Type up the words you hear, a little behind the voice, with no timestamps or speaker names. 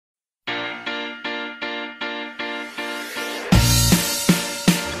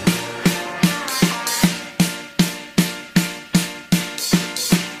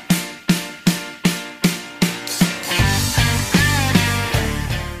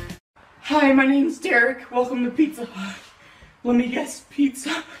Hi, my name's Derek. Welcome to Pizza Hut. Let me guess,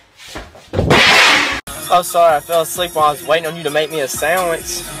 pizza. Oh, sorry, I fell asleep while I was waiting on you to make me a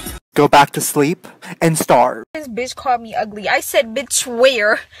sandwich. Go back to sleep and starve. This bitch called me ugly. I said, bitch,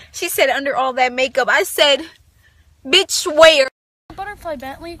 where? She said, under all that makeup. I said, bitch, where? Butterfly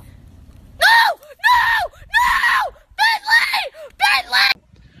Bentley. No! No! No! Bentley! Bentley!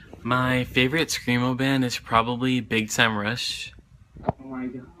 My favorite Screamo band is probably Big Time Rush. Oh my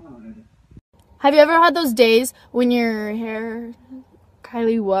god. Have you ever had those days when your hair...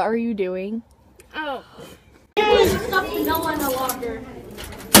 Kylie, what are you doing? Oh. Stuff to go in the locker.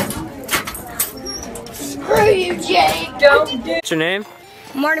 Screw you, Jake! Don't do. What's your name?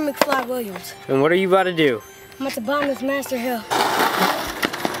 Marty McFly Williams. And what are you about to do? I'm at the bottom of Master Hill.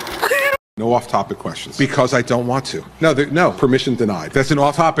 No off-topic questions. Because I don't want to. No, permission denied. That's an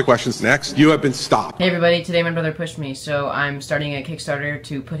off-topic questions. Next, you have been stopped. Hey everybody, today my brother pushed me, so I'm starting a Kickstarter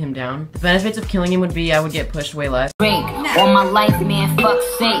to put him down. The benefits of killing him would be I would get pushed way less. Break all my life, man, fuck's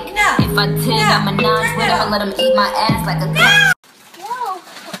sake. No. If I did, I'm a notch with him and let him eat my ass like a gun. Whoa.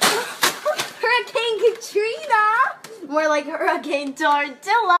 Hurricane Katrina. More like Hurricane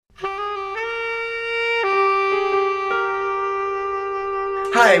Tortilla.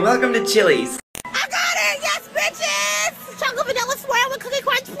 Hi, welcome to Chili's. I got it! Yes, bitches! Chocolate vanilla swirl with cookie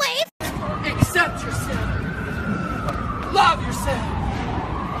crunch, please! Accept yourself. Love yourself.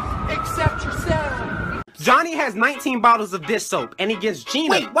 Accept yourself. Johnny has 19 bottles of dish soap, and he gives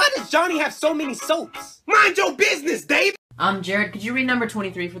Gina... Wait, why does Johnny have so many soaps? Mind your business, Dave! Jared, could you read number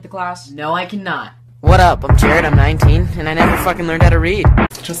 23 for the class? No, I cannot. What up? I'm Jared, I'm 19, and I never fucking learned how to read.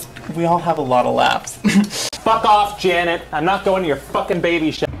 Just, we all have a lot of laughs. Fuck off, Janet. I'm not going to your fucking baby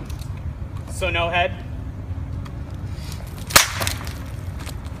shower. So no head?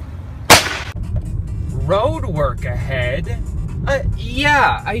 Road work ahead?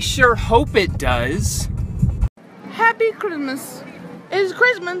 Yeah, I sure hope it does. Happy Christmas. It's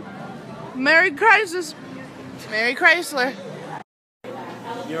Christmas. Merry Crisis. Merry Chrysler.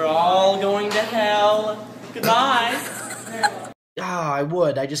 You're all going to hell. Goodbye. Ah, I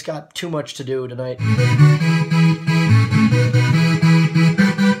would. I just got too much to do tonight.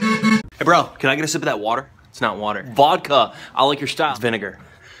 Hey bro, can I get a sip of that water? It's not water. Vodka. I like your style. It's vinegar.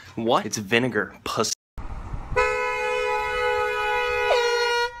 What? It's vinegar. Pussy.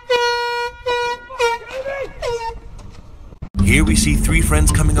 Here we see three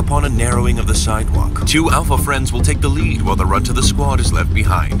friends coming upon a narrowing of the sidewalk. Two alpha friends will take the lead while the run to the squad is left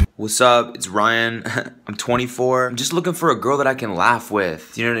behind. What's up? It's Ryan. I'm 24. I'm just looking for a girl that I can laugh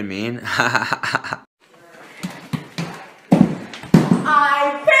with. Do you know what I mean?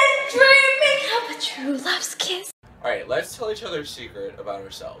 I've been dreaming of a true love's kiss. Alright, let's tell each other a secret about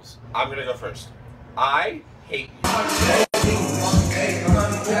ourselves. I'm gonna go first. I hate you.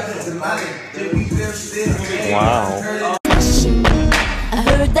 Wow. I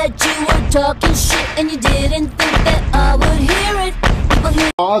heard that you were talking shit and you didn't think that I would hear it. People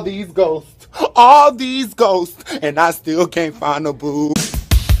hear all these ghosts, and I still can't find a boo.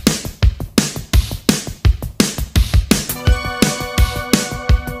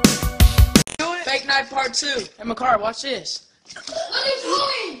 Fake Night Part 2. Hey, McCar, watch this. What are you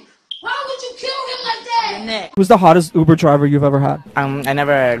doing? Why would you kill him like that? Your neck. Who's the hottest Uber driver you've ever had? I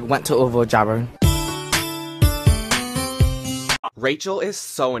never went to Uber driver. Rachel is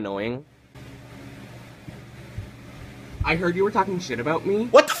so annoying. I heard you were talking shit about me.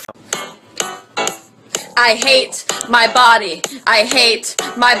 What the f? I hate my body. I hate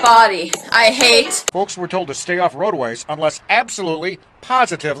my body. I hate. Folks were told to stay off roadways unless absolutely,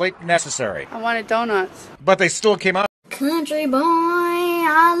 positively necessary. I wanted donuts. But they still came out. Country boy,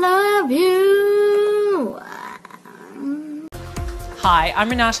 I love you. Hi, I'm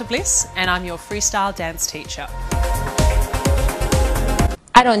Renata Bliss, and I'm your freestyle dance teacher.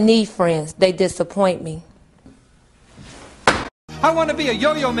 I don't need friends. They disappoint me. I want to be a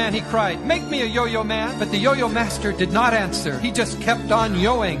yo-yo man, he cried. Make me a yo-yo man. But the yo-yo master did not answer. He just kept on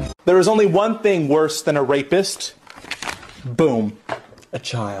yoing. There is only one thing worse than a rapist. Boom. A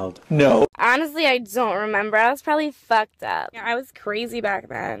child. No. Honestly, I don't remember. I was probably fucked up. I was crazy back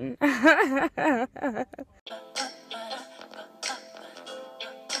then.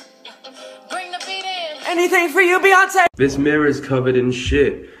 Anything for you, Beyonce! This mirror's covered in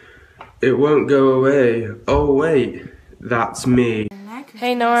shit. It won't go away. Oh wait, that's me.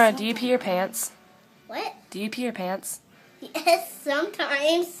 Hey Nora, do you pee your pants? What? Do you pee your pants? Yes,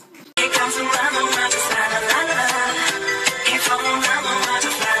 sometimes. Look at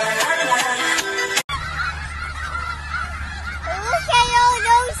all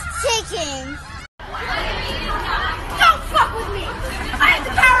those chickens. Don't fuck with me! I have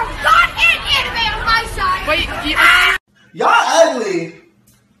the power of God and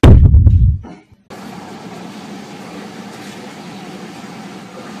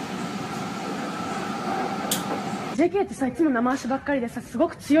さいつも生足ばっかりでさすご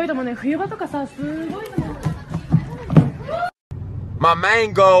く強いと思うね冬場とかさすごいと思う My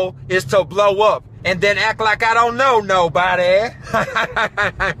main goal is to blow up and then act like I don't know nobody.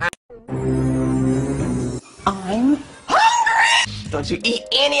 I'm hungry! Don't you eat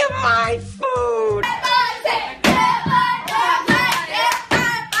any of my food!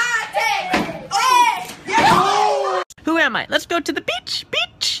 Who am I? Let's go to the beach!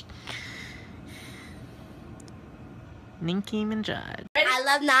 Beach! Nicki Minaj. I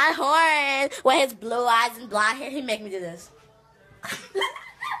love Nighthorn. With his blue eyes and blonde hair, he make me do this.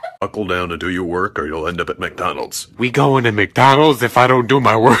 Buckle down and do your work or you'll end up at McDonald's. We going to McDonald's if I don't do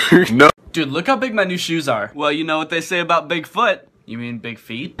my work? No. Dude, look how big my new shoes are. Well, you know what they say about Bigfoot. You mean big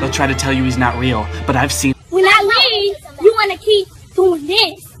feet? They'll try to tell you he's not real, but I've seen— When I leave, you want to keep doing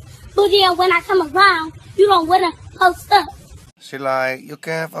this. But then when I come around, you don't want to post up. She like, you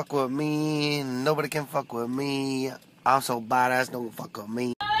can't fuck with me, nobody can fuck with me. I'm so badass, no one fuck with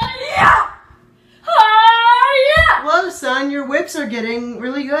me. Yeah! Yeah! Whoa, son, your whips are getting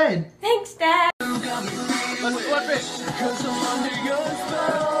really good. Thanks, Dad. Let's flip it.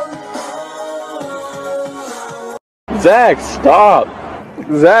 Zach, stop!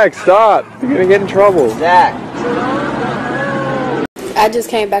 Zach, stop! You're gonna get in trouble. Zach! I just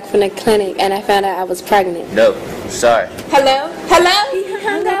came back from the clinic and I found out I was pregnant. No, sorry. Hello? Hello? He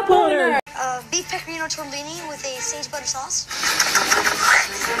hung up on her. Beef pecorino tortellini with a sage butter sauce.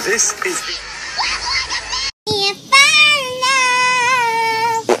 This is...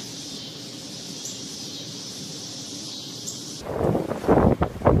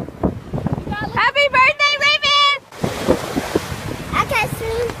 Happy birthday, Raven! I got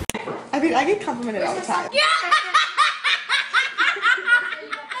some. I get complimented all the time. Yeah!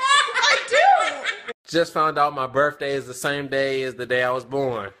 I do! Just found out my birthday is the same day as the day I was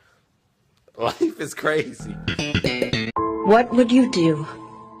born. Life is crazy. What would you do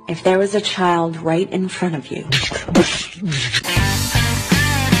if there was a child right in front of you?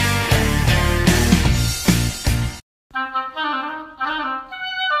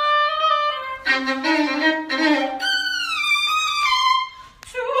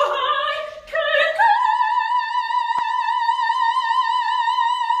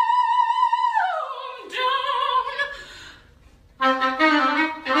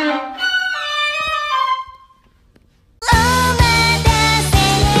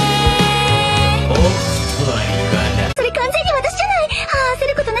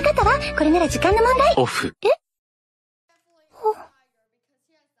 Off.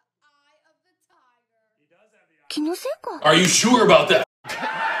 Are you sure about that?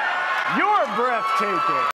 You're breathtaking.